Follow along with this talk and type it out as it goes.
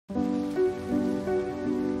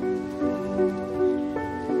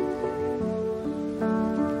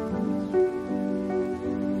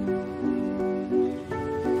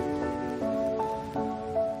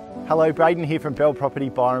Hello, Braden here from Belle Property,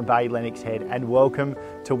 Byron Bay, Lennox Head, and welcome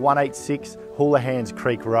to 186 Houghlahans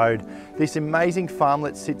Creek Road. This amazing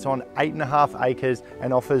farmlet sits on 8.5 acres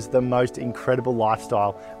and offers the most incredible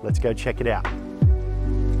lifestyle. Let's go check it out.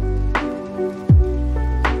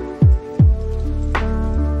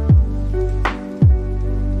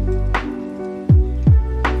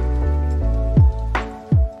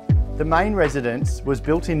 The main residence was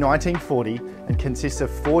built in 1940 and consists of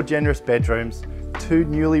 4 generous bedrooms, 2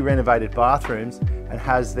 newly renovated bathrooms, and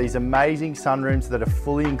has these amazing sunrooms that are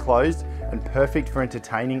fully enclosed and perfect for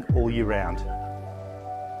entertaining all year round.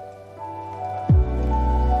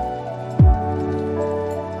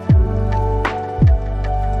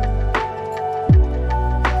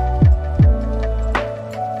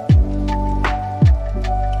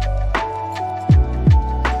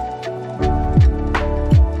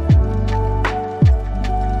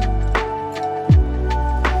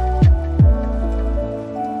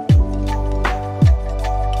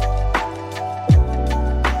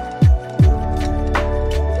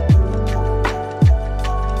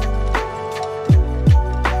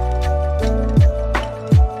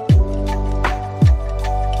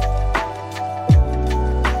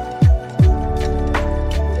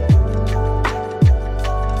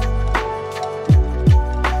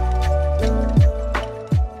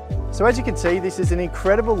 So as you can see, this is an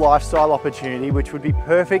incredible lifestyle opportunity which would be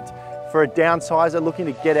perfect for a downsizer looking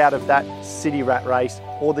to get out of that city rat race,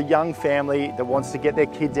 or the young family that wants to get their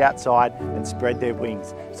kids outside and spread their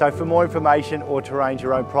wings. So for more information or to arrange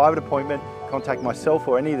your own private appointment, contact myself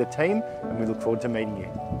or any of the team, and we look forward to meeting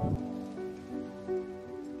you.